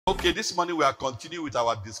Okay, this morning we are continuing with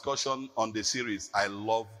our discussion on the series, I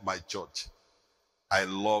Love My Church. I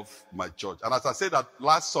love my church. And as I said that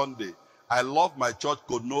last Sunday, I love my church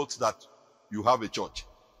connotes that you have a church.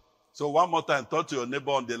 So one more time, talk to your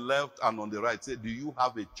neighbor on the left and on the right. Say, do you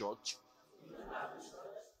have a church?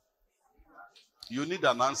 You need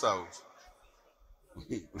an answer.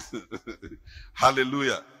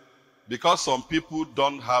 Hallelujah. Because some people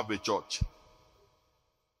don't have a church.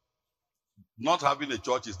 Not having a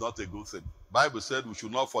church is not a good thing. Bible said we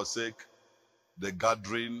should not forsake the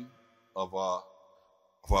gathering of our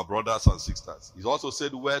brothers and sisters. It also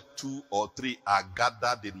said where 2 or 3 are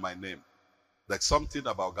gathered in my name. There's something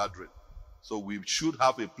about gathering. So we should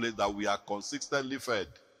have a place that we are consistently fed.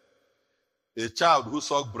 A child who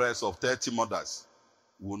sucked breasts of 30 mothers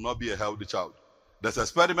will not be a healthy child. There's an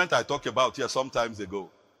experiment I talked about here some times ago.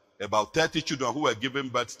 About 30 children who were given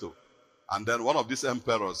birth to. And then one of these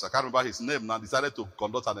emperors, I can't remember his name now, decided to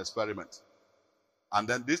conduct an experiment. And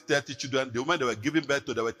then these 30 children, the women they were giving birth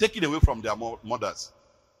to, they were taken away from their mothers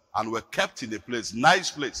and were kept in a place,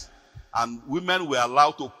 nice place. And women were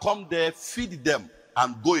allowed to come there, feed them,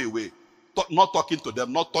 and go away. Not talking to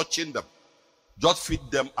them, not touching them. Just feed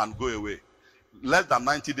them and go away. Less than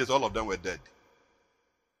 90 days, all of them were dead.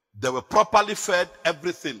 They were properly fed,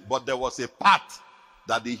 everything, but there was a part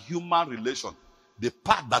that the human relation, the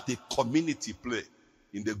part that a community play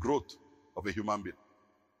in the growth of a human being.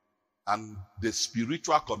 And the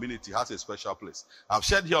spiritual community has a special place. I've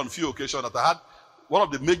shared here on a few occasions that I had, one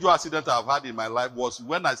of the major accidents I've had in my life was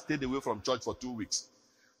when I stayed away from church for 2 weeks.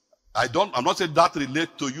 I'm not saying that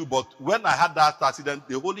relates to you, but when I had that accident,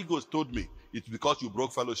 the Holy Ghost told me, it's because you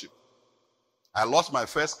broke fellowship. I lost my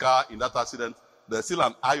first car in that accident. There's still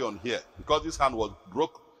an iron here because this hand was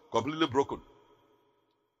completely broken.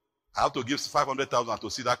 I have to give 500,000 to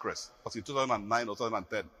see that crest. It was in 2009 or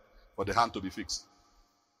 2010 for the hand to be fixed.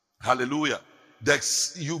 Hallelujah.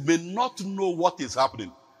 You may not know what is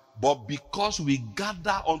happening, but because we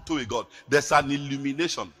gather unto a God, there's an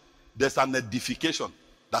illumination, there's an edification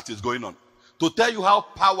that is going on. To tell you how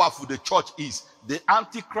powerful the church is, the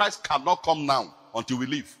Antichrist cannot come now until we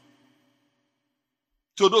leave.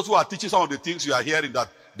 So those who are teaching some of the things you are hearing that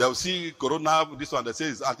they'll see Corona, this one, they say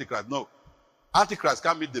it's Antichrist. No. Antichrist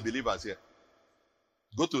can't meet the believers here.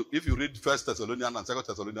 If you read 1 Thessalonians and 2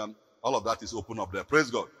 Thessalonians, all of that is open up there. Praise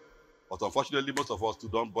God. But unfortunately, most of us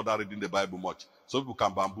don't bother reading the Bible much. Some people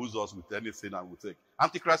can bamboozle us with anything and we take.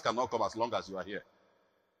 Antichrist cannot come as long as you are here.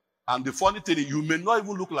 And the funny thing is, you may not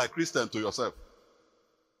even look like Christian to yourself.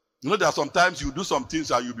 You know, there are sometimes you do some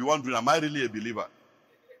things and you'll be wondering, am I really a believer?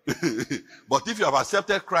 But if you have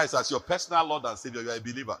accepted Christ as your personal Lord and Savior, you are a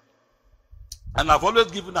believer. And I've always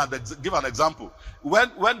given an example. When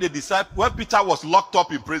Peter was locked up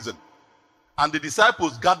in prison, and the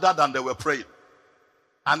disciples gathered and they were praying,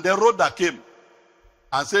 and the road that came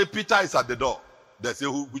and said, Peter is at the door. They say,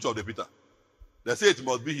 which of the Peter? They say it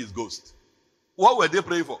must be his ghost. What were they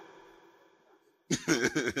praying for?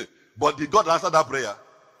 But did God answer that prayer?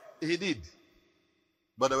 He did.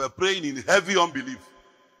 But they were praying in heavy unbelief.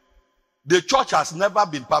 The church has never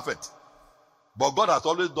been perfect, but God has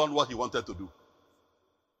always done what he wanted to do.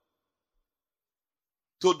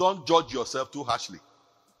 So don't judge yourself too harshly.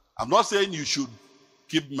 I'm not saying you should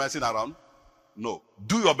keep messing around. No.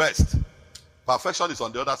 Do your best. Perfection is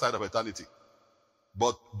on the other side of eternity.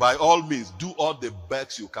 But by all means, do all the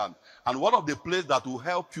best you can. And one of the places that will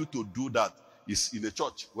help you to do that is in a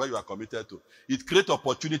church where you are committed to. It creates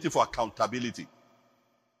opportunity for accountability.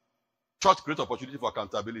 Church creates opportunity for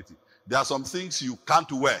accountability. There are some things you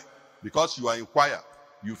can't wear because you are in choir.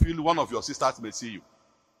 You feel one of your sisters may see you.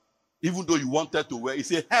 Even though you wanted to wear, it's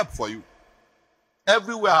a help for you.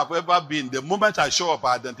 Everywhere I've ever been, the moment I show up,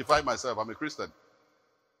 I identify myself. I'm a Christian.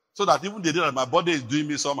 So that even the day that my body is doing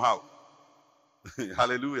me somehow.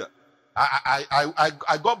 Hallelujah.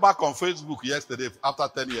 I got back on Facebook yesterday after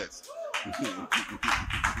 10 years.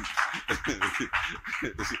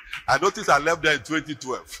 I noticed I left there in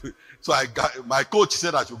 2012. So my coach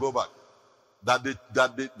said I should go back. That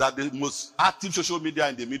the most active social media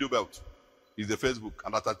in the Middle Belt is the Facebook.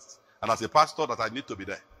 And as a pastor, that I need to be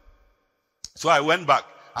there. So I went back.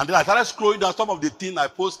 And then I started scrolling down some of the things I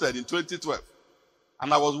posted in 2012.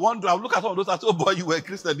 And I was wondering, I look at some of those, I said, oh boy, you were a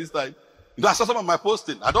Christian this time. You know, I saw some of my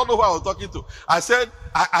posting. I don't know who I was talking to. I said,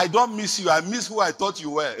 I don't miss you. I miss who I thought you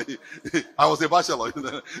were. I was a bachelor.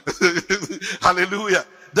 Hallelujah.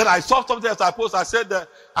 Then I saw something else I posted.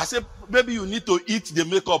 I said, maybe you need to eat the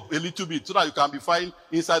makeup a little bit so that you can be fine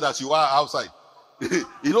inside as you are outside.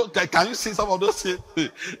 You know, can you see some of those things?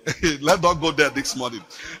 Let's not go there this morning.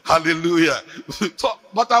 Hallelujah. So,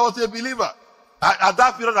 but I was a believer. At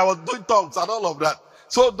that period, I was doing tongues and all of that.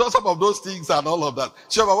 So those, some of those things and all of that.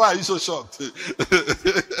 Shema, why are you so shocked?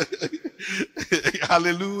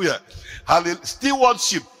 Hallelujah. Hallelujah.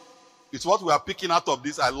 Stewardship is what we are picking out of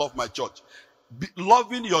this. I love my church.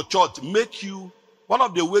 Loving your church make you, one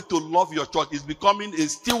of the ways to love your church is becoming a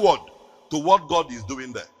steward to what God is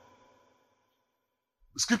doing there.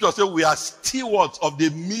 Scripture says we are stewards of the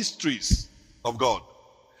mysteries of God.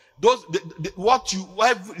 Those,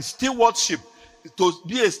 stewardship, to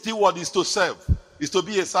be a steward is to serve, is to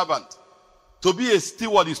be a servant. To be a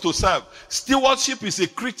steward is to serve. Stewardship is a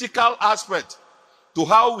critical aspect to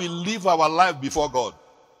how we live our life before God.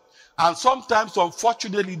 And sometimes,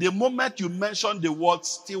 unfortunately, the moment you mention the word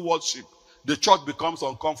stewardship, the church becomes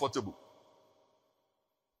uncomfortable.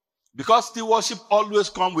 Because stewardship always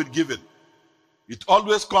comes with giving. It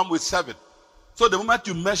always comes with serving. So the moment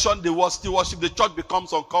you mention the word stewardship, the church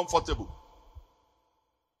becomes uncomfortable.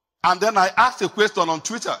 And then I asked a question on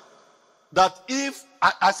Twitter that if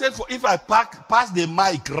I pass the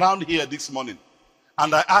mic around here this morning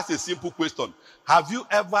and I ask a simple question, have you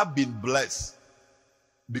ever been blessed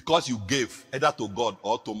because you gave either to God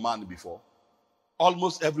or to man before?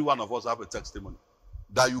 Almost every one of us have a testimony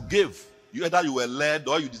that you gave. Either you were led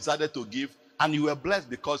or you decided to give and you were blessed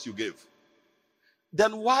because you gave.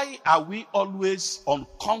 Then why are we always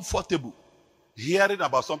uncomfortable hearing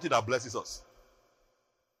about something that blesses us?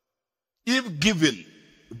 If giving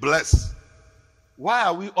bless, why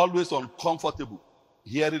are we always uncomfortable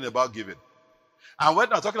hearing about giving? And when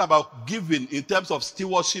we're talking about giving in terms of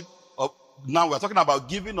stewardship, now we're talking about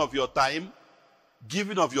giving of your time,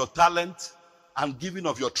 giving of your talent, and giving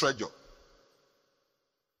of your treasure.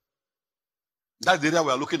 That's the area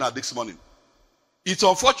we're looking at this morning. It's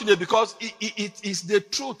unfortunate because it is the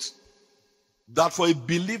truth that for a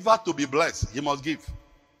believer to be blessed, he must give.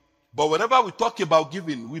 But whenever we talk about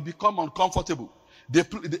giving, we become uncomfortable.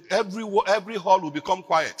 Every hall will become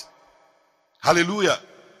quiet. Hallelujah.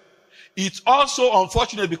 It's also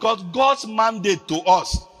unfortunate because God's mandate to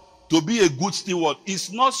us to be a good steward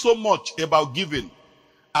is not so much about giving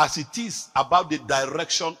as it is about the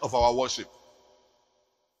direction of our worship.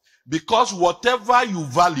 Because whatever you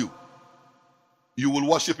value, you will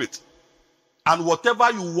worship it. And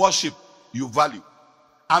whatever you worship, you value.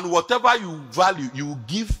 And whatever you value, you will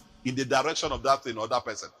give in the direction of that thing or that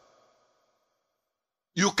person.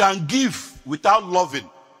 You can give without loving,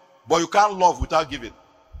 but you can't love without giving.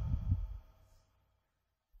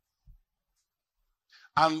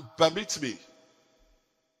 And permit me,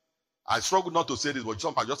 I struggle not to say this, but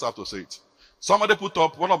I just have to say it. Somebody put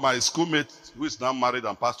up, one of my schoolmates who is now married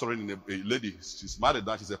and pastoring, a lady, she's married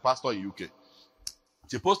now, she's a pastor in UK.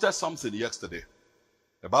 She posted something yesterday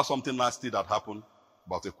about something nasty that happened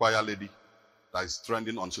about a choir lady that is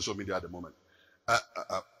trending on social media at the moment,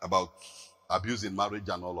 about abuse in marriage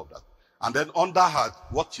and all of that. And then under her,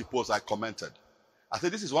 what she posted, I commented. I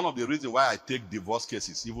said, this is one of the reasons why I take divorce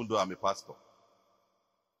cases, even though I'm a pastor.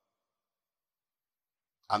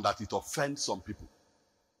 And that it offends some people.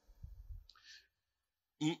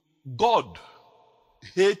 God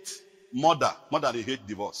hates murder more than he hates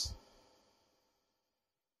divorce.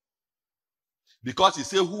 Because he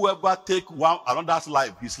said whoever take another's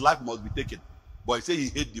life, his life must be taken. But he said he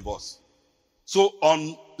hates divorce. So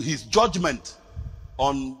on his judgment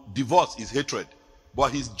on divorce is hatred.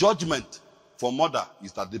 But his judgment for murder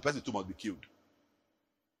is that the person too must be killed.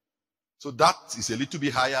 So that is a little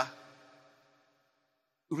bit higher.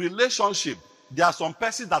 Relationship. There are some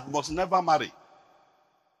persons that must never marry.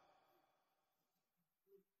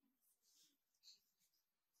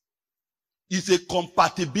 It's a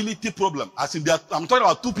compatibility problem. As in, I'm talking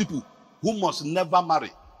about two people who must never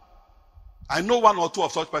marry. I know one or two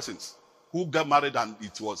of such persons who got married and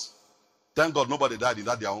it was, thank God nobody died in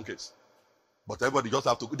that their own case. But everybody just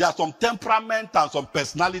have to, there are some temperament and some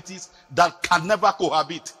personalities that can never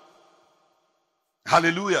cohabit.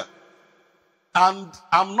 Hallelujah. And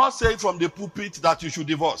I'm not saying from the pulpit that you should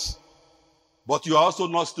divorce, but you are also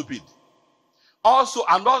not stupid. Also,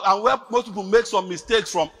 and where most people make some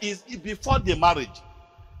mistakes from is before the marriage.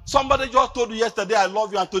 Somebody just told you yesterday, I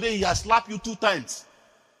love you, and today he has slapped you 2 times.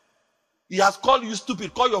 He has called you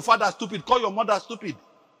stupid, called your father stupid, called your mother stupid.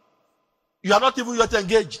 You are not even yet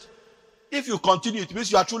engaged. If you continue, it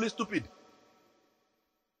means you are truly stupid.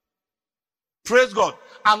 Praise God.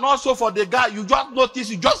 And also for the guy, you just notice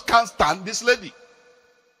you just can't stand this lady.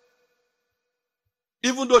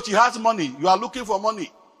 Even though she has money, you are looking for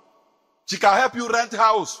money. She can help you rent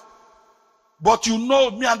house. But you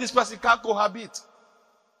know me and this person can't cohabit.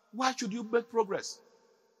 Why should you make progress?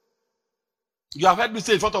 You have heard me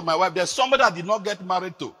say in front of my wife, there's somebody I did not get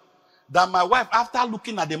married to. That my wife, after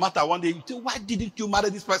looking at the matter one day, you say, why didn't you marry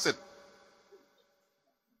this person?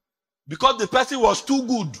 Because the person was too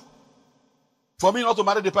good for me not to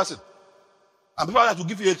marry the person. And people had to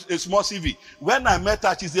give you a small CV. When I met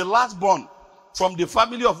her, she's the last born from the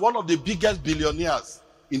family of one of the biggest billionaires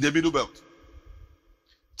in the Middle Belt.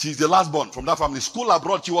 She's the last born from that family. School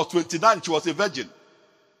abroad, she was 29, she was a virgin.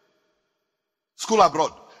 School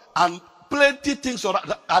abroad. And plenty things.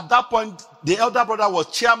 At that point, the elder brother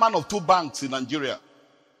was chairman of 2 banks in Nigeria,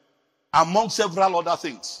 among several other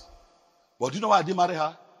things. But do you know why I didn't marry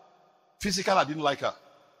her? Physically, I didn't like her.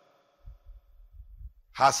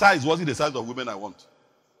 Her size wasn't the size of women I want.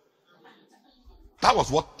 That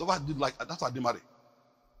was what I didn't like. That's why I didn't marry.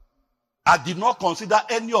 I did not consider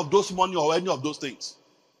any of those money or any of those things.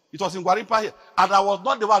 It was in Gwarinpa here. And I was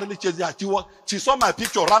not the one really chasing her. She saw my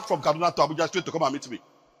picture, ran from Kaduna to Abuja straight to come and meet me.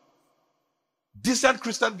 Decent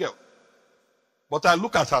Christian girl. But I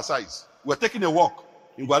look at her size. We're taking a walk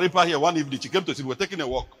in Gwarinpa here one evening. She came to see, we're taking a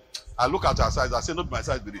walk. I look at her size. I say, not my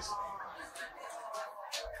size be this.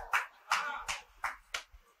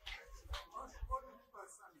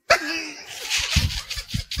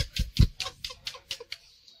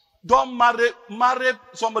 Don't marry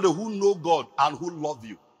somebody who know God and who love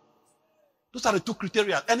you. Those are the 2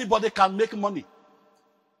 criteria. Anybody can make money.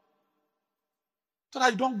 So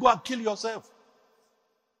that you don't go and kill yourself.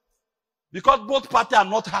 Because both parties are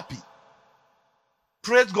not happy.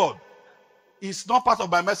 Praise God. It's not part of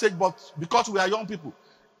my message, but because we are young people,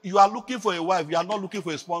 you are looking for a wife, you are not looking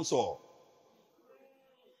for a sponsor.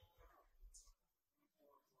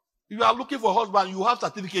 You are looking for a husband, you have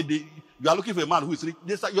certificate, you are looking for a man who is rich.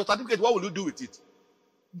 Your certificate, what will you do with it?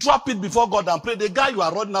 Drop it before God and pray. The guy you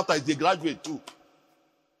are running after is a graduate too.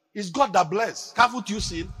 It's God that bless. Haven't you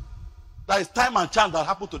seen? There is time and chance that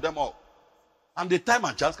happen to them all. And the time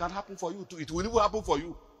and chance can happen for you too. It will even happen for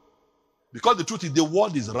you. Because the truth is, the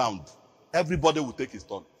world is round. Everybody will take his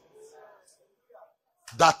turn.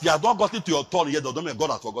 That you have not gotten to your turn yet, doesn't mean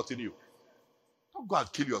God has forgotten you. Don't go and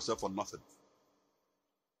kill yourself for nothing.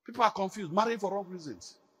 People are confused. Marry for wrong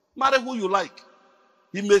reasons. Marry who you like.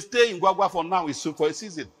 He may stay in Gwagwa for now, it's for a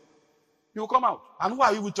season. He will come out. And who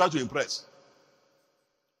are you trying to impress?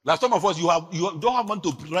 Like some of us, you don't have money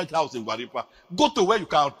to rent house in Gwarinpa. Go to where you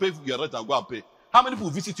can pay your rent and go and pay. How many people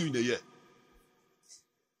visit you in a year?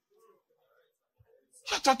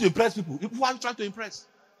 You're trying to impress people. Who are you trying to impress?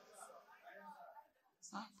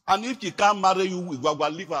 And if she can't marry you with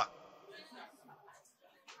Gwagwa, leave her.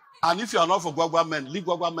 And if you are not for Gwagwa men, leave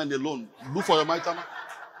Gwagwa men alone. Look for your maitama.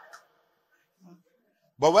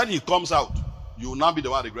 But when he comes out, you will not be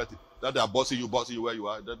the one regretting that they are bossing you where you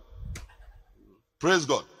are. Then, praise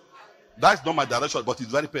God. That's not my direction, but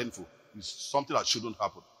it's very painful. It's something that shouldn't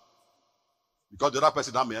happen. Because the other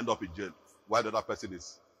person now may end up in jail, while the other person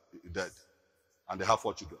is dead. And they have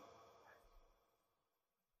 4 children.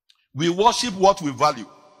 We worship what we value.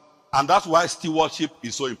 And that's why stewardship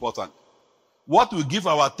is so important. What we give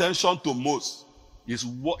our attention to most is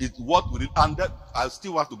what we, and that I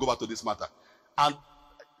still want to go back to this matter. And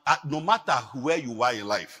no matter where you are in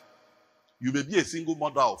life, you may be a single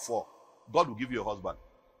mother of 4. God will give you a husband.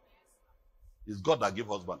 It's God that gives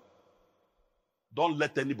husband. Don't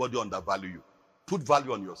let anybody undervalue you. Put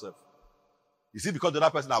value on yourself. You see, because the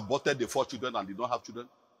other person aborted the 4 children and did not have children,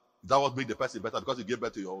 that was make the person better because you gave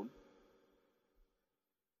birth to your own.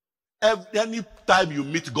 Any time you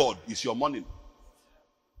meet God, it's your morning.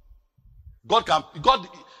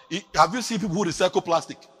 Have you seen people who recycle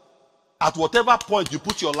plastic? At whatever point you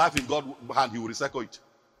put your life in God's hand, He will recycle it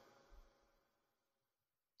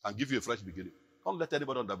and give you a fresh beginning. Don't let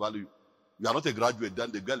anybody undervalue you. You are not a graduate,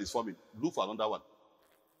 then the girl is forming. Look for another one.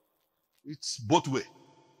 It's both way.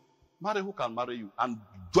 Marry who can marry you and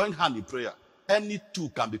join hand in prayer. Any 2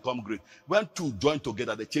 can become great. When 2 join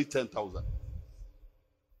together, they change 10,000.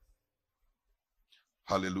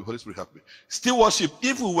 Hallelujah. Holy Spirit help me. Stewardship,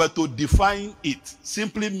 if we were to define it,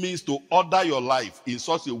 simply means to order your life in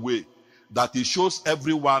such a way that it shows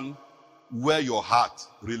everyone where your heart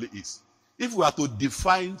really is. If we are to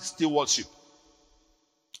define stewardship,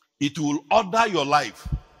 it will order your life.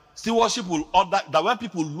 Stewardship will order that when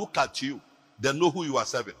people look at you, they know who you are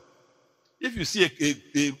serving. If you see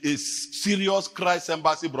a serious Christ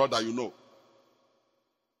embassy brother, you know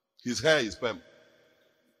his hair is perm.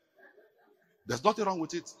 There's nothing wrong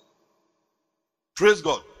with it. Praise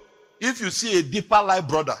God. If you see a deeper life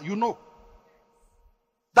brother, you know.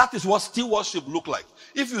 That is what stewardship look like.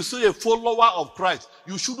 If you see a follower of Christ,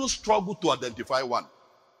 you shouldn't struggle to identify one.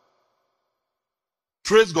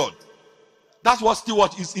 Praise God. That's what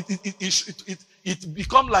stewardship is. It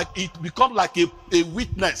become like a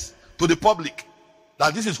witness to the public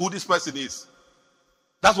that this is who this person is.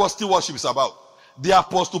 That's what stewardship is about. The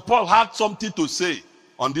Apostle Paul had something to say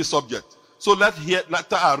on this subject. So let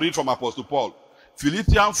I read from Apostle Paul.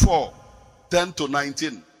 Philippians 4, 10 to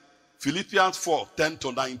 19. Philippians 4, 10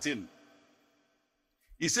 to 19.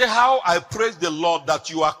 He said, how I praise the Lord that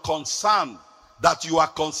you are concerned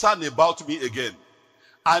about me again.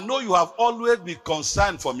 I know you have always been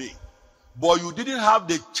concerned for me, but you didn't have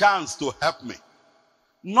the chance to help me.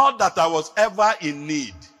 Not that I was ever in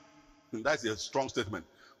need. That's a strong statement.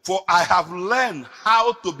 For I have learned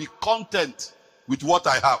how to be content with what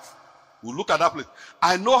I have. We'll look at that place.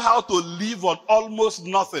 I know how to live on almost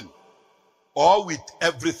nothing or with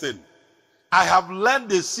everything. I have learned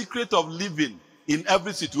the secret of living in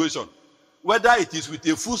every situation, whether it is with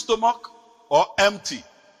a full stomach or empty,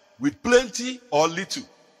 with plenty or little.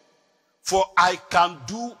 For I can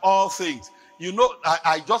do all things. You know,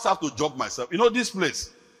 I just have to jog myself. You know this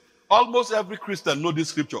place. Almost every Christian knows this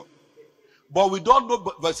scripture. But we don't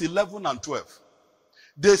know verse 11 and 12.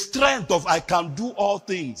 The strength of I can do all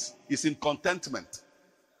things is in contentment.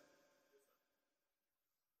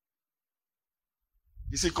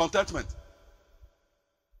 It's in contentment.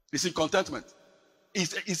 It's in contentment. He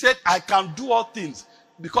said, I can do all things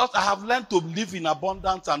because I have learned to live in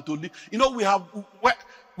abundance and to live. You know,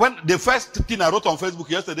 when the first thing I wrote on Facebook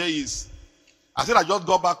yesterday is, I said I just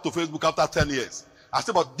got back to Facebook after 10 years. I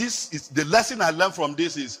said, but this is the lesson I learned from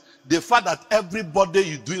this is the fact that everybody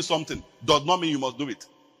is doing something does not mean you must do it.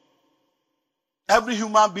 Every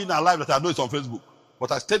human being alive that I know is on Facebook,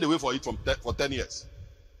 but I stayed away from it for 10 years.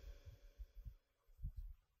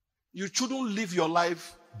 You shouldn't live your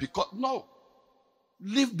life because, no.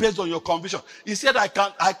 Live based on your conviction. He said, I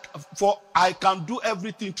can do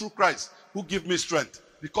everything through Christ who gives me strength,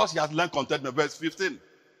 because he has learned contentment. Verse 15.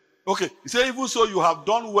 Okay, he said, even so you have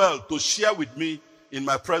done well to share with me in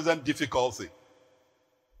my present difficulty.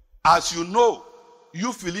 As you know,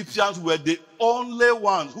 you Philippians were the only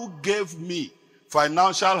ones who gave me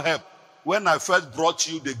financial help when I first brought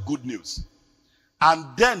you the good news. And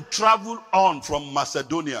then traveled on from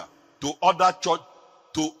Macedonia to other church.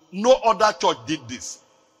 No other church did this.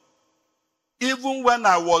 Even when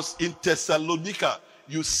I was in Thessalonica,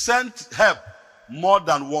 you sent help more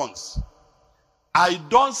than once. I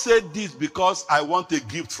don't say this because I want a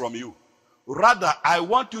gift from you. Rather, I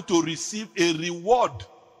want you to receive a reward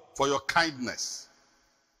for your kindness.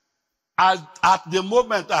 At the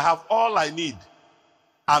moment, I have all I need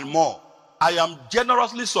and more. I am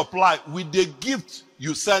generously supplied with the gift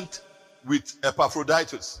you sent with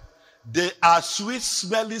Epaphroditus. They are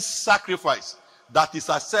sweet-smelling sacrifice that is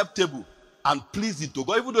acceptable and pleasing to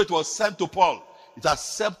God. Even though it was sent to Paul, it's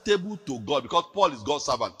acceptable to God because Paul is God's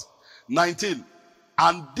servant. 19.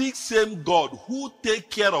 And this same God who take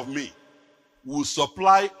care of me will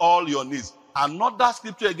supply all your needs. Another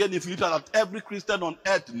scripture again in Philippians that every Christian on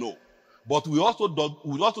earth know. But we also don't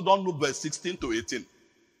know verse 16 to 18.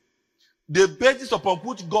 The basis upon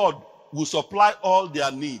which God will supply all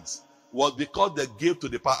their needs was because they gave to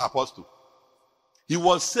the apostle. He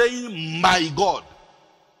was saying, my God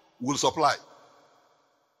will supply.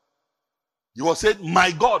 He was saying,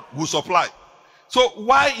 my God will supply. So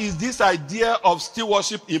why is this idea of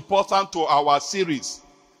stewardship important to our series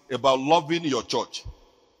about loving your church?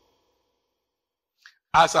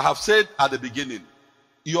 As I have said at the beginning,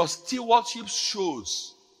 your stewardship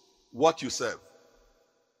shows what you serve.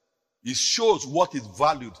 It shows what is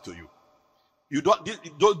valued to you.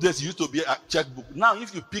 Those days used to be a checkbook. Now,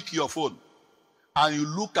 if you pick your phone and you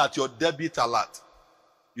look at your debit alert,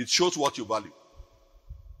 it shows what you value.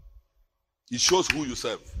 It shows who you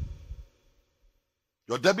serve.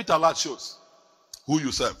 Your debit alert shows who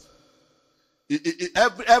you serve.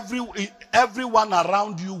 Everyone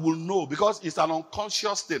around you will know because it's an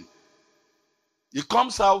unconscious thing. It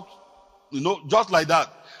comes out, just like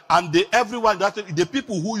that. And the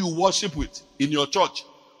people who you worship with in your church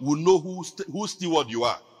will know who steward you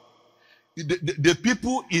are. The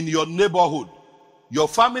people in your neighborhood, your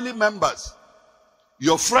family members,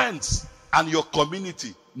 your friends, and your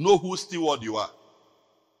community know who steward you are.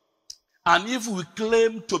 And if we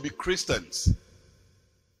claim to be Christians,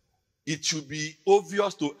 it should be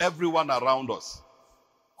obvious to everyone around us.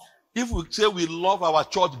 If we say we love our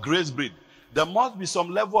church, Gracebreed, there must be some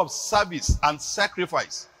level of service and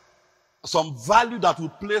sacrifice, some value that we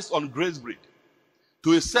place on Gracebreed.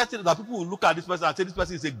 To a certain that people will look at this person and say this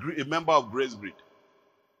person is a member of Gracebreed.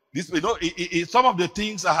 Some of the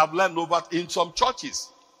things I have learned over in some churches.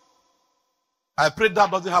 I pray that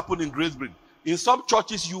doesn't happen in Gracebreed. In some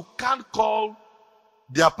churches, you can't call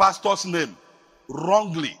their pastor's name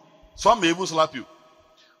wrongly. Some may even slap you.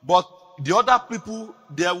 But the other people,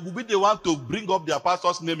 they will be the one to bring up their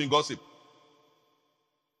pastor's name in gossip.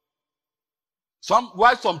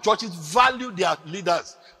 Why some churches value their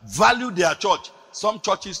leaders, value their church. Some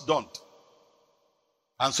churches don't.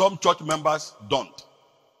 And some church members don't.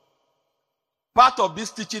 Part of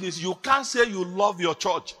this teaching is you can't say you love your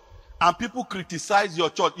church and people criticize your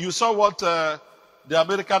church. You saw what the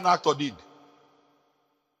American actor did.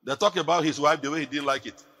 They talk about his wife, the way he didn't like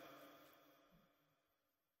it.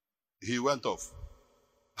 He went off.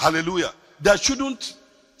 Hallelujah. There shouldn't,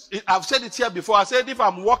 I've said it here before. I said if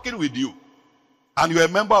I'm working with you and you're a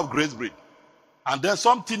member of Gracebreed and then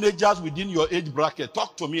some teenagers within your age bracket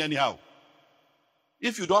talk to me anyhow.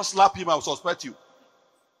 If you don't slap him, I'll suspect you.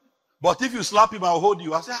 But if you slap him, I'll hold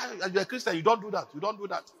you. I say, you're a Christian, you don't do that. You don't do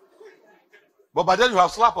that. But by then you have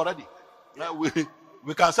slapped already.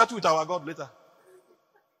 We can settle with our God later.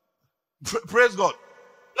 Praise God.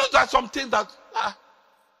 Those are some things that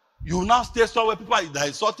you now stay somewhere. People are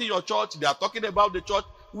insulting your church. They are talking about the church.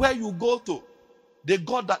 Where you go to, the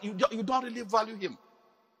God that you don't really value him.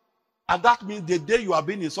 And that means the day you are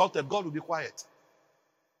being insulted, God will be quiet.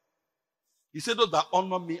 He said, those that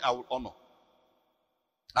honor me, I will honor.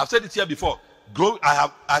 I've said it here before.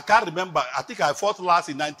 I can't remember. I think I fought last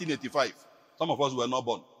in 1985. Some of us were not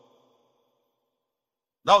born.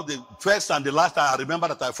 That was the first and the last time I remember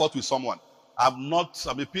that I fought with someone. I'm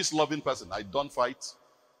a peace-loving person. I don't fight.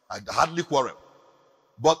 I hardly quarrel.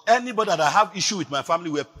 But anybody that I have issue with my family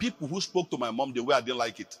were people who spoke to my mom the way I didn't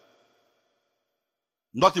like it.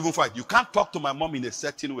 Not even fight. You can't talk to my mom in a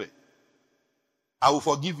certain way. I will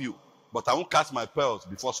forgive you, but I won't cast my pearls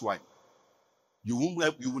before swine. You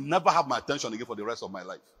will never have my attention again for the rest of my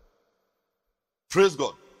life. Praise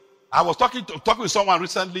God. I was talking with someone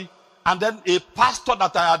recently, and then a pastor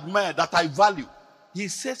that I admire, that I value, he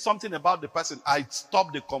said something about the person. I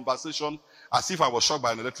stopped the conversation as if I was shocked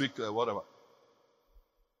by an electric whatever.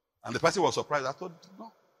 And the person was surprised. I thought,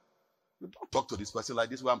 no, you don't talk to this person like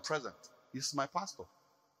this when I'm present. He's my pastor.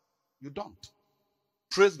 You don't.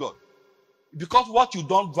 Praise God. Because what you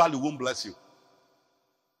don't value won't bless you.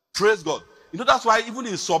 Praise God. You know, that's why even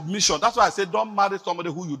in submission, that's why I say don't marry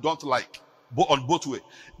somebody who you don't like, on both ways.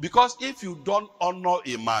 Because if you don't honor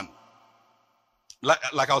a man,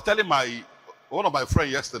 like I was telling one of my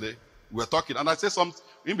friends yesterday, we were talking, and I said something,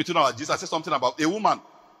 in between our gist, I said something about a woman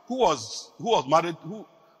who was married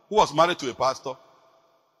to a pastor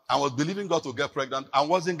and was believing God to get pregnant and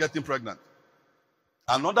wasn't getting pregnant.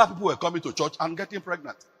 And other people were coming to church and getting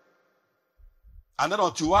pregnant. And then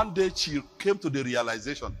until one day she came to the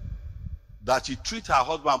realization that she treats her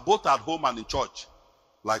husband both at home and in church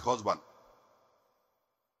like husband.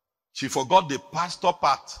 She forgot the pastor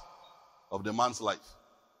part of the man's life.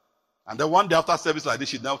 And then one day after service like this,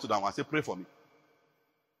 she knelt down and said, pray for me.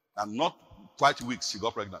 And not quite weeks, she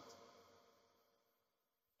got pregnant.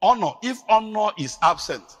 Honor. If honor is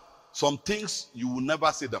absent, some things you will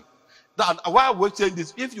never see them. Why we're saying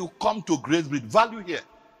this, if you come to Gracebreed, value here.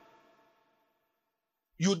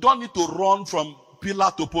 You don't need to run from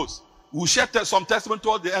pillar to post. We'll share some testimony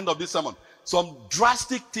towards the end of this sermon. Some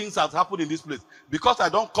drastic things have happened in this place. Because I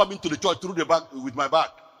don't come into the church through the back with my back.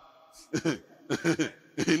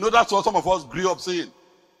 You know, that's what some of us grew up saying.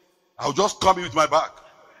 I'll just come in with my back.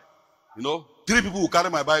 You know, 3 people will carry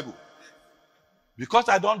my Bible. Because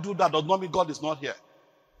I don't do that does not mean God is not here.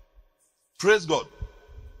 Praise God.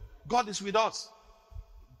 God is with us.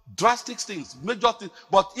 Drastic things, major things.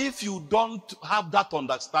 But if you don't have that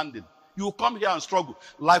understanding, you will come here and struggle.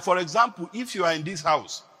 Like, for example, if you are in this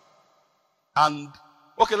house, and,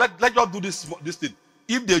 okay, let's just do this thing.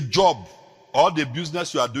 If the job or the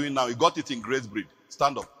business you are doing now, you got it in Gracebreed,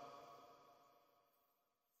 stand up.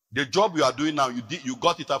 The job you are doing now, you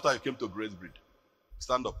got it after you came to Gracebreed.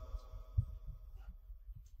 Stand up.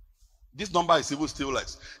 This number is even still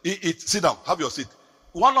less. Sit down, have your seat.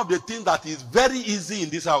 One of the things that is very easy in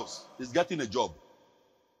this house is getting a job.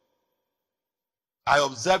 I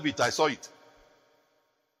observed it, I saw it.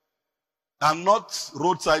 And not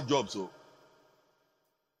roadside jobs. So,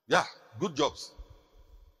 yeah, good jobs.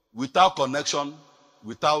 Without connection,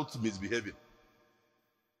 without misbehaving.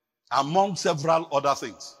 Among several other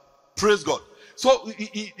things. Praise God. So,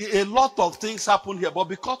 a lot of things happen here, but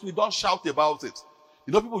because we don't shout about it,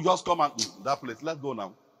 you know, people just come and, that place, let's go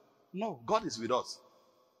now. No, God is with us.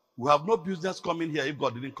 We have no business coming here if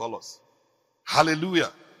God didn't call us.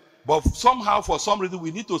 Hallelujah. But somehow, for some reason,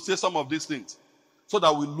 we need to say some of these things so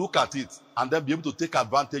that we look at it and then be able to take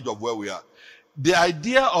advantage of where we are. The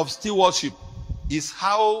idea of stewardship is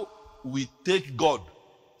how we take God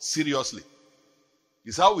seriously.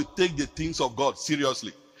 It's how we take the things of God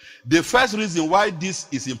seriously. The first reason why this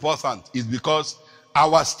is important is because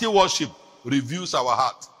our stewardship reveals our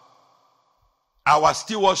heart. Our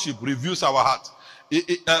stewardship reveals our heart.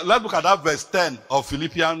 Let's look at that verse 10 of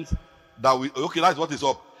Philippians. That's what is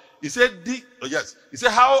up. He said, yes. He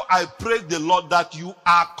said, how I praise the Lord that you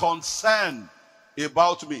are concerned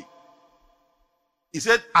about me. He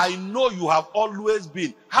said, I know you have always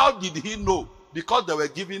been. How did he know? Because they were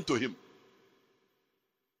given to him.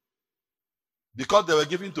 Because they were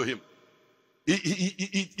given to him.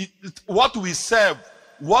 What we serve,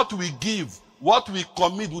 what we give, what we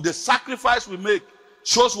commit, with the sacrifice we make,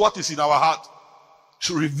 shows what is in our heart.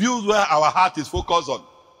 Reveals where our heart is focused on.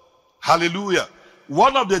 Hallelujah.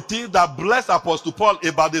 One of the things that blessed Apostle Paul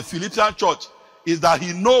about the Philippian church is that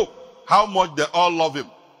he knew how much they all love him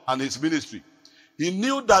and his ministry. He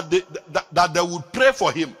knew that they would pray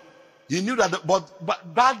for him. He knew that, but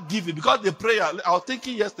that giving, because the prayer, I was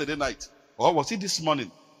thinking yesterday night, or was it this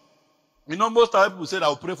morning? You know, most of people said,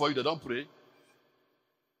 I'll pray for you. They don't pray.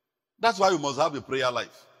 That's why you must have a prayer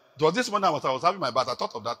life. It was this morning I was having my bath. I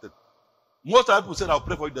thought of that thing. Most of people said, I'll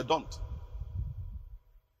pray for you. They don't.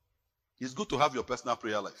 It's good to have your personal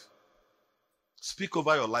prayer life. Speak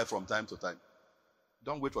over your life from time to time.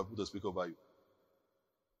 Don't wait for people to speak over you.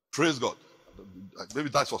 Praise God. Maybe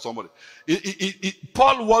that's for somebody.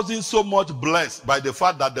 Paul wasn't so much blessed by the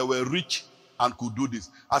fact that they were rich and could do this.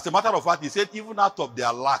 As a matter of fact, he said even out of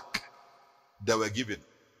their lack, they were given.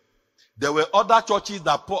 There were other churches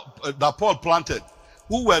that Paul planted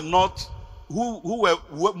who were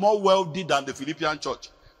more wealthy than the Philippian church,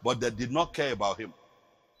 but they did not care about him.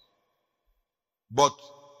 But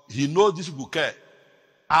he knows these people care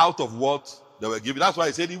out of what they were given. That's why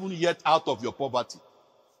he said, even yet out of your poverty,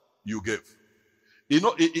 you gave. You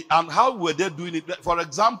know, and how were they doing it? For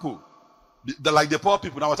example, like the poor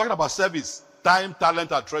people. Now we're talking about service, time,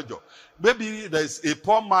 talent, and treasure. Maybe there's a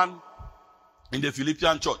poor man in the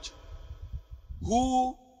Philippian church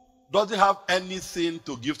who doesn't have anything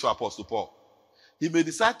to give to Apostle Paul. He may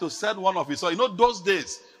decide to send one of his sons. You know, those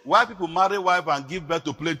days, why people marry wife and give birth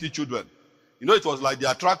to plenty children. You know, it was like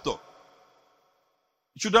their tractor.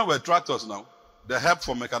 Children were tractors now. They helped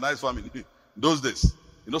for mechanized farming those days.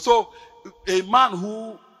 You know, so a man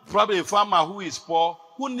who, probably a farmer who is poor,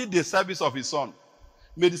 who needs the service of his son,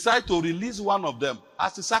 may decide to release one of them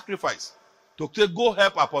as a sacrifice to say, go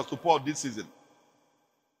help Apostle Paul this season.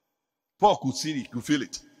 Paul could see it, could feel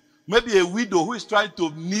it. Maybe a widow who is trying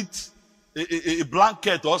to knit a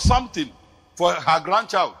blanket or something for her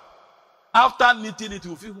grandchild. After knitting it,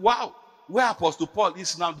 you feel, wow, where Apostle Paul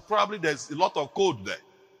is now, probably there's a lot of code there.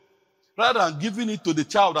 Rather than giving it to the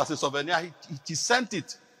child as a souvenir, he sent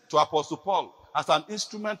it to Apostle Paul as an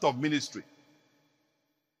instrument of ministry.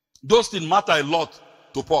 Those things matter a lot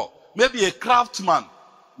to Paul. Maybe a craftsman,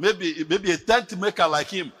 maybe a tent maker like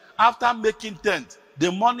him, after making tent,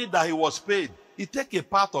 the money that he was paid, he take a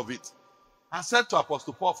part of it and sent to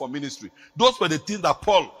Apostle Paul for ministry. Those were the things that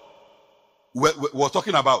Paul was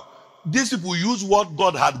talking about. These people use what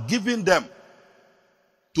God had given them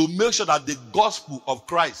to make sure that the gospel of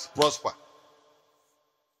Christ prosper.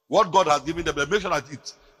 What God has given them, they make sure that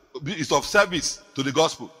it is of service to the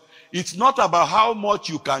gospel. It's not about how much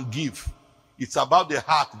you can give. It's about the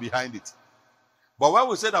heart behind it. But when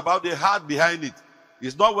we said about the heart behind it,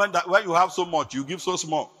 it's not when you have so much, you give so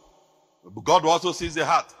small. God also sees the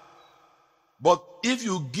heart. But if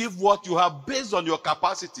you give what you have based on your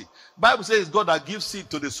capacity, Bible says it's God that gives seed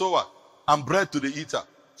to the sower and bread to the eater.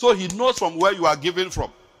 So he knows from where you are giving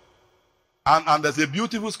from. And there's a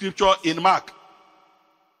beautiful scripture in Mark,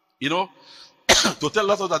 you know, to tell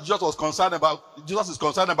us that Jesus is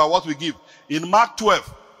concerned about what we give. In Mark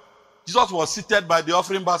 12, Jesus was seated by the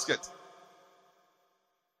offering basket.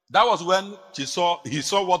 That was when he saw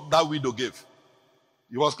what that widow gave.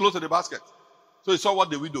 He was close to the basket. So he saw what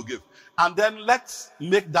the widow gave. And then let's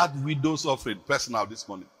make that widow's offering personal this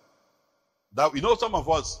morning. That, you know, some of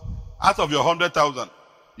us, out of your 100,000,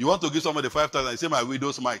 you want to give somebody 5,000, you say my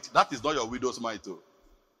widow's mite. That is not your widow's mite, too.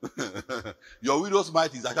 Your widow's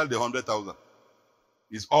mite is actually the 100,000.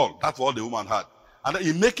 It's all. That's all the woman had. And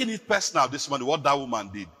in making it personal this morning, what that woman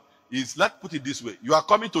did is, let's put it this way. You are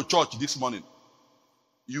coming to church this morning.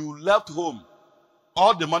 You left home.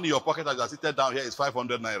 All the money in your pocket as you are seated down here is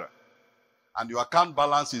 500 naira. And your account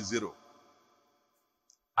balance is 0.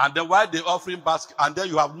 And then while the offering basket, and then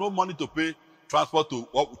you have no money to pay transport to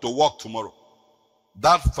work tomorrow.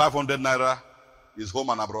 That 500 naira is home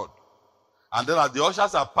and abroad. And then as the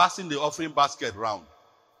ushers are passing the offering basket round,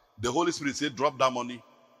 the Holy Spirit said, drop that money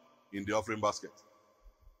in the offering basket.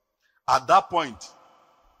 At that point,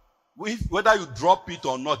 whether you drop it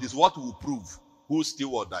or not is what will prove whose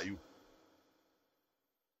steward are you.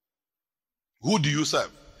 Who do you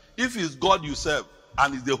serve? If it's God you serve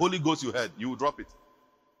and it's the Holy Ghost you heard, you will drop it.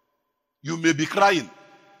 You may be crying,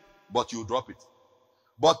 but you will drop it.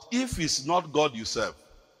 But if it's not God you serve,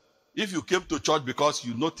 if you came to church because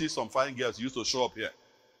you noticed some fine girls used to show up here.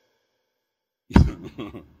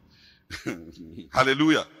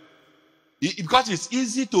 Hallelujah. Because it's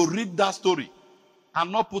easy to read that story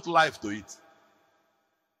and not put life to it.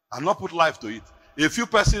 And not put life to it. A few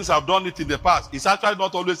persons have done it in the past. It's actually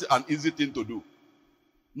not always an easy thing to do.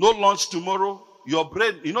 No lunch tomorrow. Your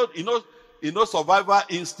brain, you know, survival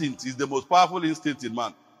instinct is the most powerful instinct in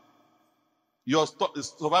man. Your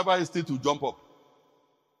survival instinct will jump up.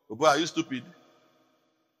 Oh boy, are you stupid?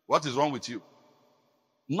 What is wrong with you?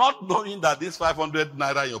 Not knowing that this 500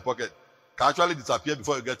 naira in your pocket can actually disappear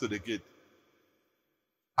before you get to the gate.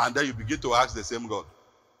 And then you begin to ask the same God,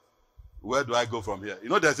 where do I go from here? You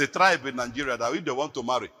know, there's a tribe in Nigeria that if they want to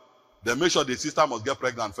marry, they make sure the sister must get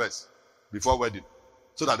pregnant first before wedding,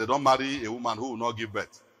 so that they don't marry a woman who will not give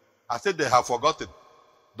birth. I said they have forgotten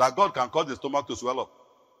that God can cause the stomach to swell up.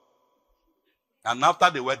 And after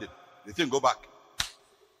the wedding, the thing go back.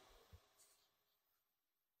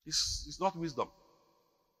 It's not wisdom.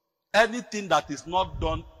 Anything that is not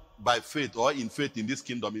done by faith or in faith in this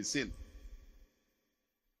kingdom is sin.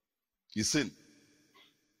 It's sin.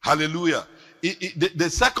 Hallelujah. The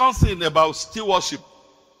second thing about stewardship,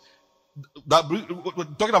 that we're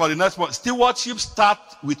talking about the next one, stewardship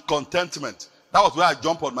starts with contentment. That was where I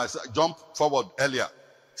jumped forward earlier.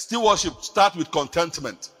 Stewardship starts with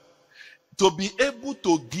contentment. To be able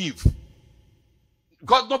to give,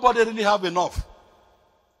 because nobody really have enough.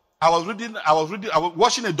 I was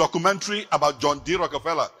watching a documentary about John D.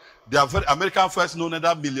 Rockefeller, the American first known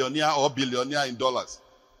either millionaire or billionaire in dollars.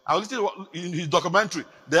 I was listening in his documentary.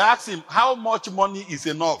 They asked him, how much money is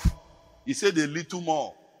enough? He said a little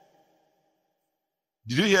more.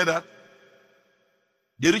 Did you hear that?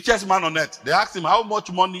 The richest man on earth. They asked him, how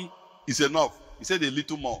much money is enough? He said a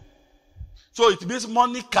little more. So it means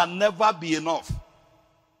money can never be enough.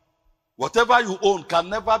 Whatever you own can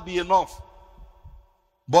never be enough.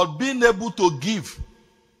 But being able to give,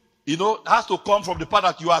 has to come from the part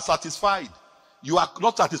that you are satisfied. You are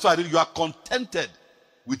not satisfied, you are contented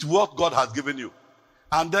with what God has given you.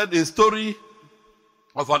 And then a story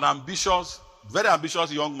of an very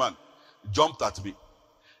ambitious young man jumped at me.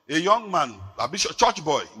 A young man, ambitious church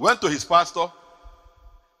boy, went to his pastor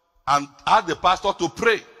and asked the pastor to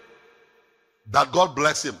pray that God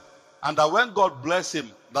bless him. And that when God bless him,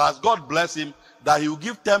 that as God bless him, that he will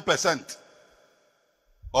give 10%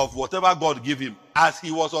 of whatever God give him, as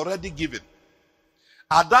he was already given.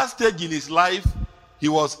 At that stage in his life, he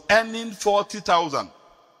was earning 40,000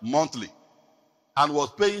 monthly and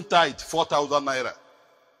was paying tithe 4,000 naira.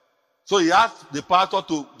 So he asked the pastor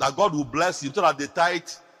that God will bless him so that the tithe,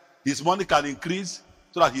 his money can increase,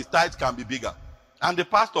 so that his tithe can be bigger. And the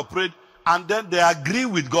pastor prayed, and then they agree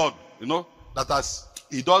with God, that as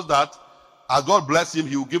he does that, as God bless him,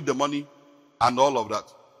 he will give the money and all of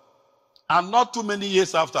that. And not too many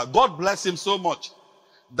years after, God blessed him so much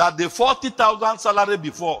that the 40,000 salary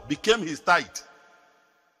before became his tithe.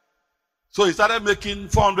 So he started making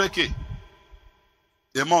 400K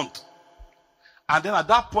a month. And then at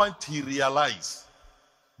that point, he realized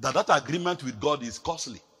that agreement with God is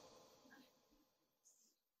costly.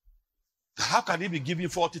 How can he be giving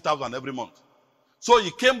 40,000 every month? So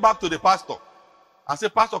he came back to the pastor and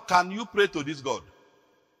said, Pastor, can you pray to this God?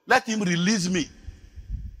 Let him release me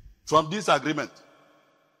from this agreement.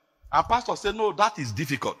 And pastor said, no, that is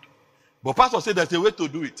difficult. But pastor said there's a way to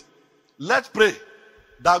do it. Let's pray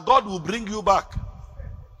that God will bring you back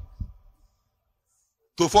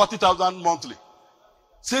to 40,000 monthly.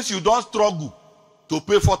 Since you don't struggle to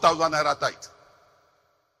pay 4,000 naira tithe.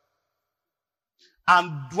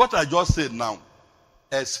 And what I just said now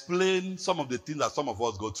explain some of the things that some of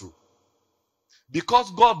us go through.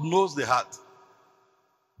 Because God knows the heart.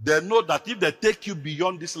 They know that if they take you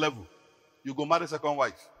beyond this level, you go marry a second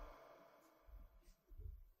wife.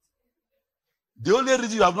 The only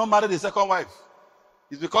reason you have not married a second wife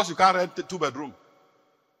is because you can't rent a 2-bedroom.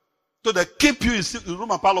 So they keep you in room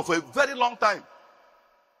and parlor for a very long time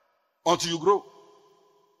until you grow.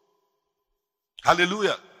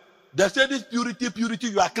 Hallelujah. They say this purity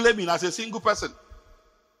you are claiming as a single person.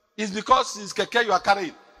 It's because it's keke you are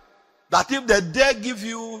carrying. That if they dare give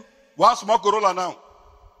you one small Corolla now,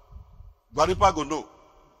 Gwarinpa go no.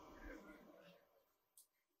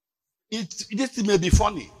 This may be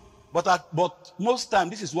funny, but most time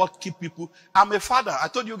this is what keep people. I'm a father. I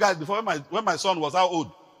told you guys before when my son was how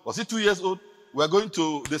old? Was he 2 years old? We were going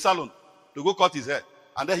to the salon to go cut his hair.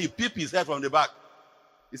 And then he peeped his head from the back.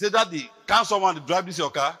 He said, Daddy, can someone drive this your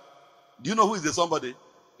car? Do you know who is the somebody?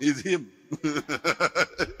 It's him.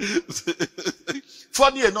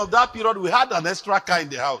 Funny enough, that period we had an extra car in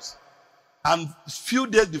the house. And few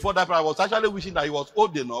days before that, I was actually wishing that he was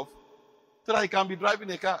old enough so that he can be driving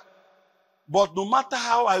a car. But no matter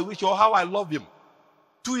how I wish or how I love him,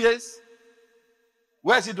 2 years,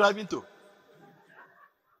 where is he driving to?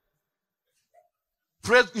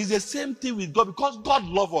 Praise is the same thing with God, because God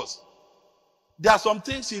loves us. There are some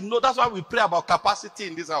things you know. That's why we pray about capacity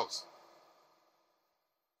in this house.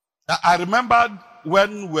 I remember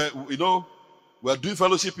when we're doing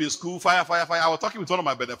fellowship in school, fire. I was talking with one of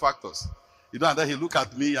my benefactors. And then he looked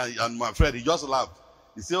at me and my friend, he just laughed.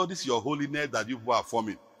 He said, "Oh, this is your holiness that you are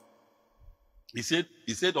forming." He said,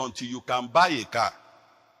 until you can buy a car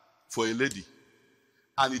for a lady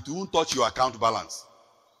and it won't touch your account balance,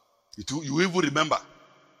 you even remember.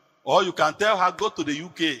 Or you can tell her, go to the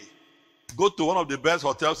UK, go to one of the best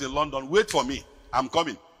hotels in London, wait for me, I'm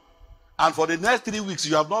coming. And for the next 3 weeks,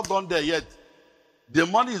 you have not gone there yet. The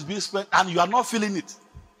money is being spent and you are not feeling it.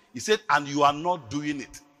 He said, and you are not doing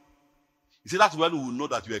it. He said, that's when we will know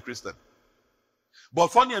that you are a Christian. But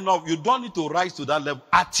funny enough, you don't need to rise to that level.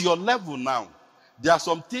 At your level now, there are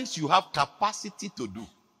some things you have capacity to do.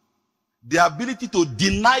 The ability to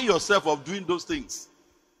deny yourself of doing those things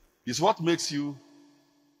is what makes you,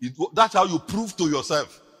 that's how you prove to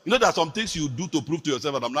yourself. You know, there are some things you do to prove to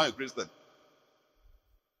yourself that I'm now a Christian.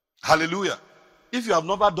 Hallelujah. If you have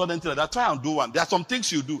never done anything like that, try and do one. There are some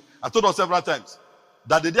things you do. I told us several times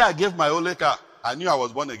that the day I gave my only car, I knew I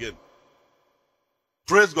was born again.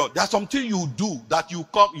 Praise God. There's something you do that you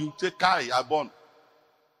take car, I born.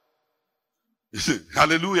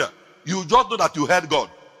 Hallelujah. You just know that you heard God.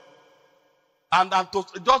 And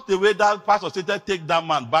just the way that pastor said, take that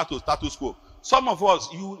man back to status quo. Some of us,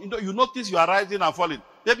 you notice you are rising and falling.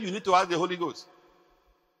 Maybe you need to ask the Holy Ghost.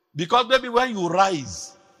 Because maybe when you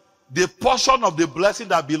rise, the portion of the blessing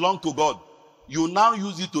that belongs to God, you now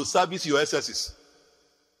use it to service your excesses.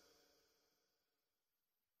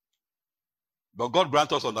 But God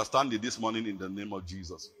grant us understanding this morning in the name of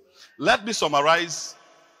Jesus. Let me summarize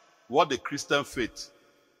what the Christian faith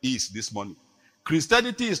is this morning.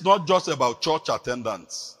 Christianity is not just about church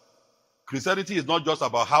attendance. Christianity is not just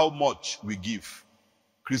about how much we give.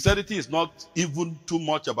 Christianity is not even too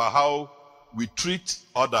much about how we treat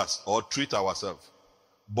others or treat ourselves.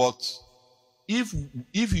 But if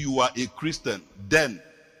you are a Christian, then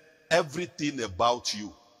everything about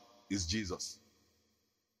you is Jesus.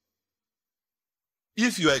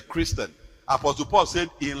 If you are a Christian, Apostle Paul said,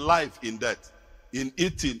 in life, in death, in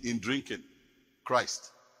eating, in drinking,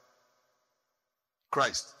 Christ.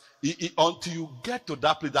 Christ. Until you get to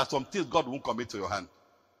that place, there are some things God won't commit to your hand.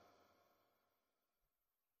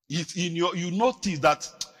 You notice that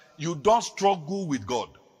you don't struggle with God.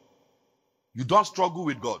 You don't struggle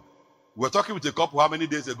with God. We were talking with a couple how many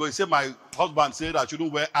days ago. He said, my husband said I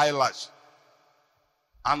shouldn't wear eyelash.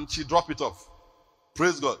 And she dropped it off.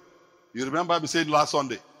 Praise God. You remember me saying last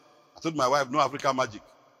Sunday, I told my wife, no African magic.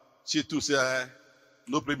 She too said,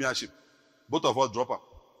 no premiership. Both of us drop up.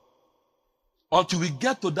 Until we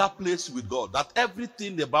get to that place with God, that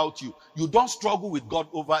everything about you, you don't struggle with God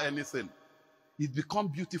over anything. It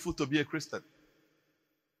becomes beautiful to be a Christian.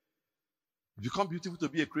 It becomes beautiful to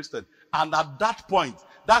be a Christian. And at that point,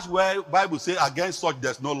 that's where the Bible says, against such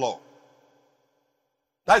there's no law.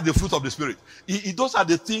 That's the fruit of the Spirit. Those are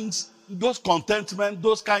the things, those contentment,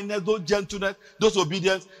 those kindness, those gentleness, those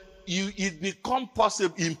obedience. It becomes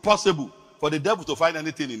impossible for the devil to find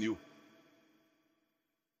anything in you.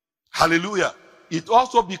 Hallelujah. It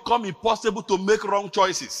also becomes impossible to make wrong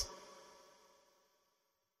choices.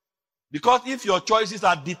 Because if your choices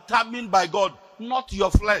are determined by God, not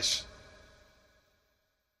your flesh.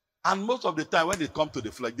 And most of the time when it comes to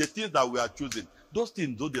the flesh, the things that we are choosing, those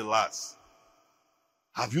things don't last.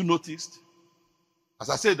 Have you noticed? As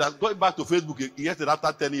I said, that going back to Facebook yesterday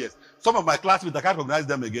after 10 years, some of my classmates, I can't recognize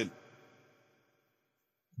them again.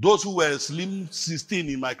 Those who were slim 16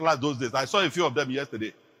 in my class those days, I saw a few of them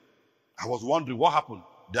yesterday. I was wondering what happened.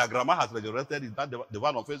 Their grandma has resurrected. Is that the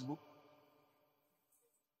one on Facebook?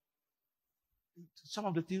 Some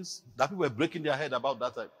of the things that people were breaking their head about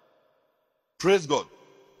that time. Praise God.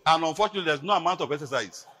 And unfortunately, there's no amount of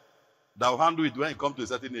exercise that will handle it when it comes to a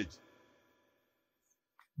certain age.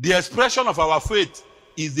 The expression of our faith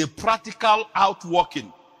is the practical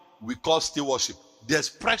outworking we call still worship. The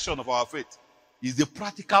expression of our faith is the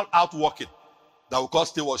practical outworking that we call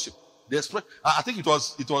still worship. I think it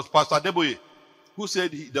was Pastor Adeboye who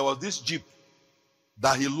said there was this jeep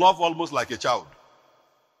that he loved almost like a child.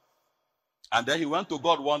 And then he went to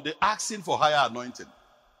God one day asking for higher anointing.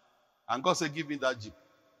 And God said, give me that jeep.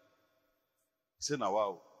 He said, now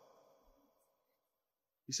wow.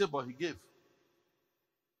 He said, but he gave.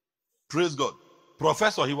 Praise God.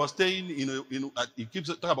 Professor, he was staying he keeps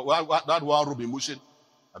talking about that one room in Mushin.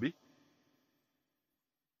 Abi?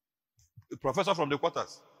 A professor from the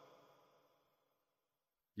quarters.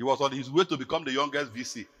 He was on his way to become the youngest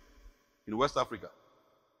VC in West Africa.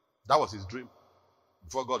 That was his dream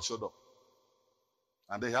before God showed up.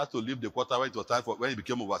 And they had to leave the quarter when it was time for when he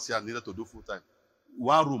became overseer and needed to do full time.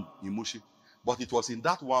 One room in Mushi. But it was in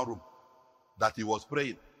that one room that he was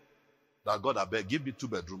praying that God, I beg, give me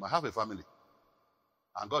 2-bedroom. I have a family.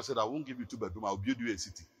 And God said, I won't give you 2-bedroom. I'll build you a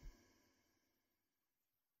city.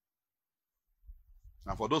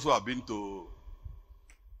 And for those who have been to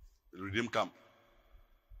the Redeem Camp,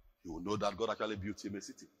 you will know that God actually built him a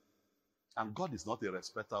city. And God is not a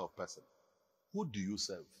respecter of person. Who do you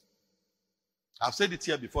serve? I've said it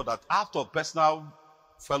here before that after personal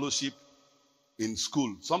fellowship in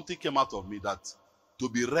school, something came out of me that to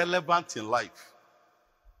be relevant in life,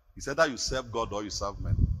 it's either you serve God or you serve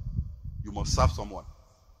men. You must serve someone.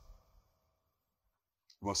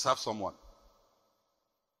 You must serve someone.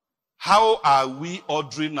 How are we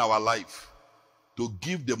ordering our life to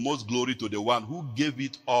give the most glory to the one who gave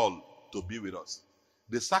it all to be with us?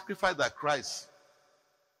 The sacrifice that Christ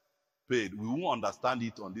paid, we won't understand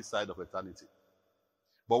it on this side of eternity.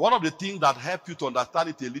 But one of the things that help you to understand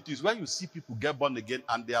it a little is when you see people get born again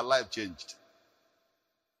and their life changed.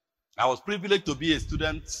 I was privileged to be a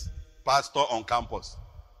student pastor on campus.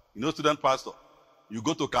 You know, student pastor. You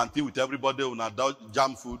go to canteen with everybody on a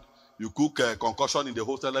jam food. You cook a concussion in the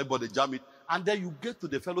hostel, everybody jam it. And then you get to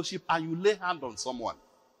the fellowship and you lay hand on someone.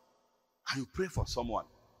 And you pray for someone.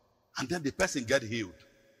 And then the person get healed.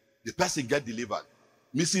 The person get delivered.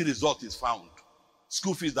 Missing result is found.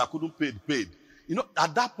 School fees that couldn't pay, paid. You know,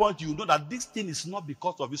 at that point, you know that this thing is not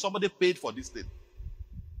because of you. Somebody paid for this thing.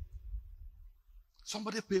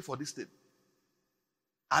 Somebody paid for this thing.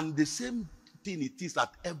 And the same thing it is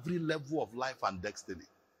at every level of life and destiny.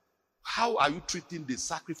 How are you treating the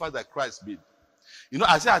sacrifice that Christ made? You know,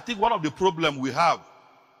 I think one of the problems we have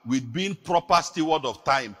with being proper steward of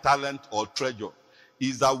time, talent, or treasure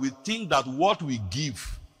is that we think that what we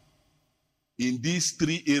give in these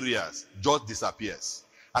three areas just disappears.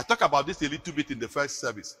 I talk about this a little bit in the first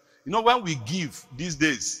service. You know, when we give these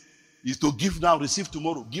days, is to give now, receive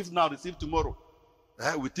tomorrow. Give now, receive tomorrow.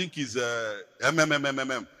 We think is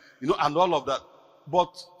MMMMMM. You know, and all of that.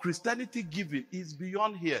 But Christianity giving is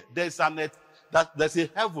beyond here. There's a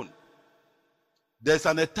heaven. There's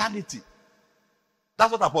an eternity.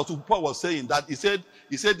 That's what Apostle Paul was saying. That he said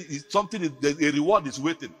a reward is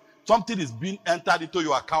waiting. Something is being entered into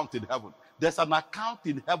your account in heaven. There's an account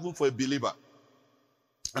in heaven for a believer.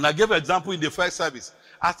 And I gave an example in the first service.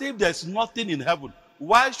 I said if there's nothing in heaven,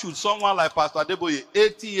 why should someone like Pastor Adeboye,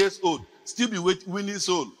 80 years old, still be winning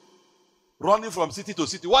soul, running from city to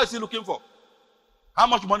city? What is he looking for? How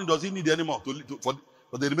much money does he need anymore for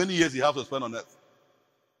the remaining years he has to spend on earth?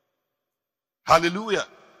 Hallelujah.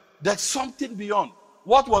 There's something beyond.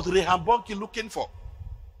 What was Rehoboam looking for?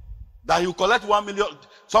 That he will collect 1 million.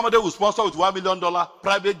 Somebody will sponsor with $1 million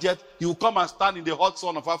private jet. He will come and stand in the hot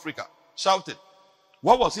sun of Africa, shouting.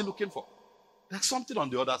 What was he looking for? There's something on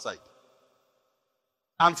the other side.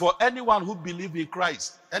 And for anyone who believes in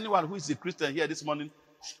Christ, anyone who is a Christian here this morning,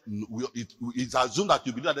 it's assumed that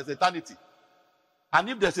you believe that there's eternity. And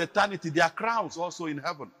if there's eternity, there are crowns also in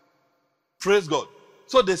heaven. Praise God.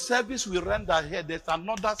 So the service we render here, there's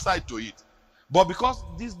another side to it. But because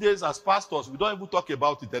these days as pastors, we don't even talk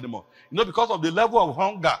about it anymore. You know, because of the level of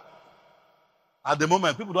hunger, at the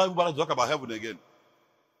moment, people don't even bother to talk about heaven again.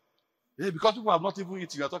 Yeah, because people have not even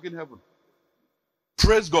eaten, you are talking heaven.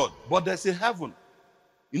 Praise God. But there's a heaven.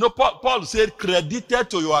 You know, Paul said, credited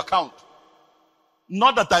to your account.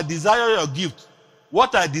 Not that I desire your gift.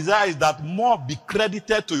 What I desire is that more be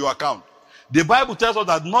credited to your account. The Bible tells us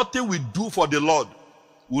that nothing we do for the Lord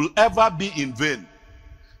will ever be in vain.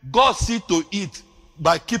 God sees to it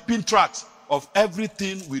by keeping track of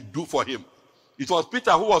everything we do for him. It was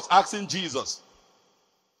Peter who was asking Jesus.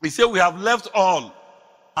 He said, we have left all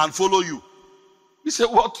and follow you. He said,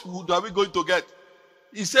 what are we going to get?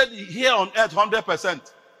 He said, here on earth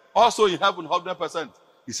 100%. Also in heaven 100%.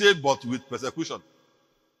 He said, but with persecution.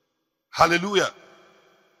 Hallelujah.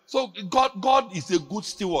 So God is a good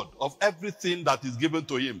steward of everything that is given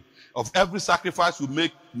to him, of every sacrifice we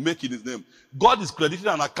make in his name. God is crediting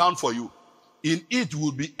an account for you. In it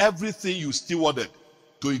will be everything you stewarded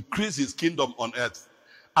to increase his kingdom on earth.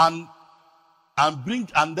 And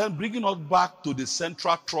then bringing us back to the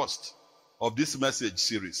central thrust of this message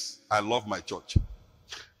series, I love my church.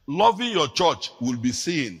 Loving your church will be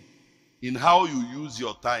seen in how you use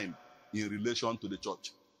your time in relation to the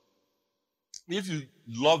church. If you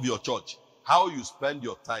love your church, how you spend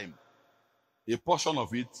your time a portion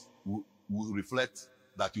of it will reflect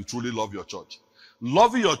that you truly love your church.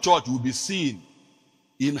 Loving your church will be seen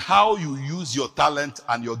in how you use your talent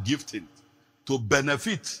and your gifting to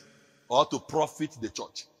benefit or to profit the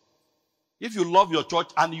church. If you love your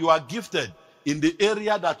church and you are gifted in the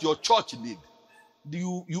area that your church needs,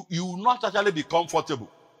 you will not actually be comfortable.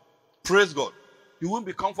 Praise God. You won't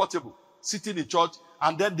be comfortable sitting in church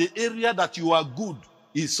and then the area that you are good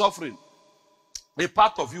is suffering. A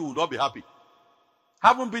part of you will not be happy.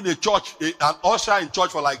 Haven't been an usher in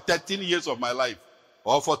church for like 13 years of my life,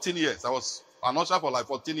 or 14 years. I was an usher for like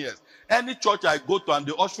 14 years. Any church I go to and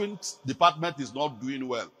the ushering department is not doing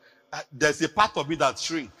well, there's a part of me that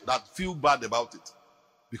shrink, that feel bad about it.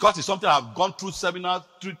 Because it's something I've gone through seminars,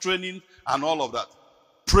 through training, and all of that.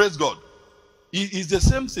 Praise God. It's the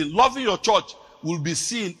same thing. Loving your church will be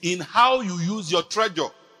seen in how you use your treasure,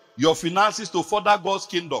 your finances to further God's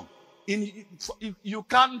kingdom. You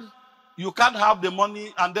can't have the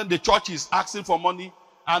money and then the church is asking for money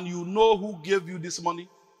and you know who gave you this money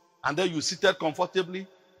and then you seated comfortably.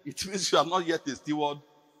 It means you are not yet a steward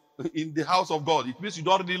in the house of God. It means you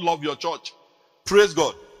don't really love your church. Praise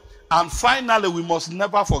God. And finally, we must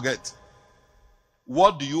never forget,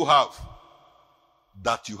 what do you have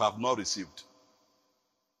that you have not received?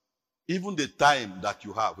 Even the time that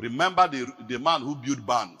you have. Remember the man who built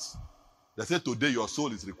barns. They said, today your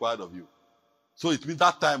soul is required of you. So it means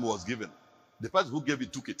that time was given. The person who gave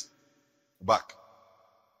it took it back.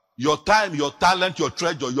 Your time, your talent, your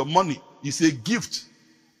treasure, your money is a gift.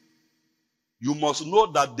 You must know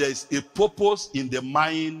that there is a purpose in the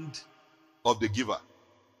mind of the giver.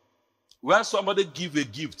 When somebody gives a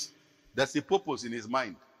gift, there's a purpose in his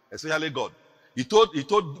mind, especially God. He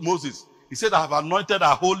told Moses, he said, I have anointed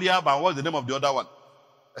Aholiab, and what's the name of the other one?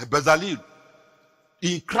 Bezalel.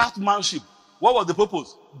 In craftsmanship, what was the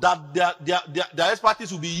purpose? That their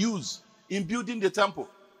expertise will be used in building the temple.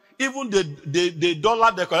 Even the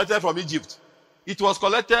dollar they collected from Egypt, it was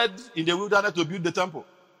collected in the wilderness to build the temple.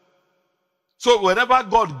 So whenever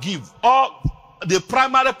God gives, the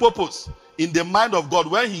primary purpose in the mind of God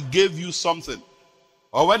when he gave you something,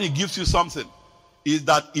 or when he gives you something, is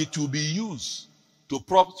that it will be used to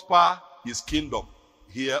prosper his kingdom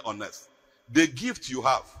here on earth. The gift you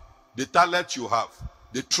have, the talent you have,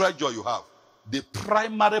 the treasure you have, the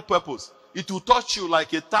primary purpose, it will touch you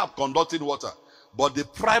like a tap conducting water. But the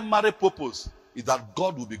primary purpose is that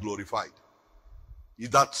God will be glorified. Is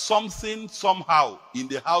that something somehow in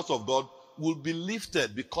the house of God will be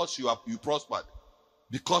lifted because you prospered,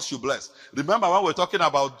 because you blessed. Remember when we were talking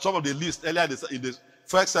about some of the list earlier in the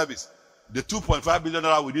first service, the 2.5 billion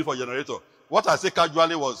naira we need for generator. What I say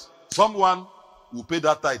casually was, someone will pay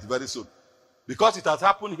that tithe very soon. Because it has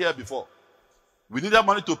happened here before. We needed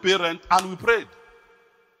money to pay rent and we prayed.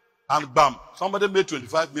 And bam, somebody made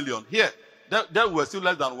 25 million. Here, there were still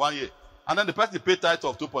less than 1 year. And then the person paid tithe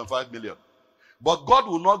of 2.5 million. But God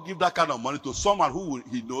will not give that kind of money to someone who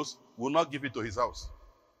he knows will not give it to his house.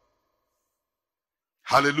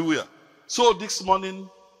 Hallelujah. So this morning,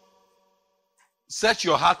 search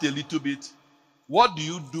your heart a little bit. What do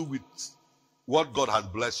you do with what God has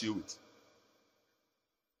blessed you with?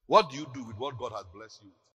 What do you do with what God has blessed you with?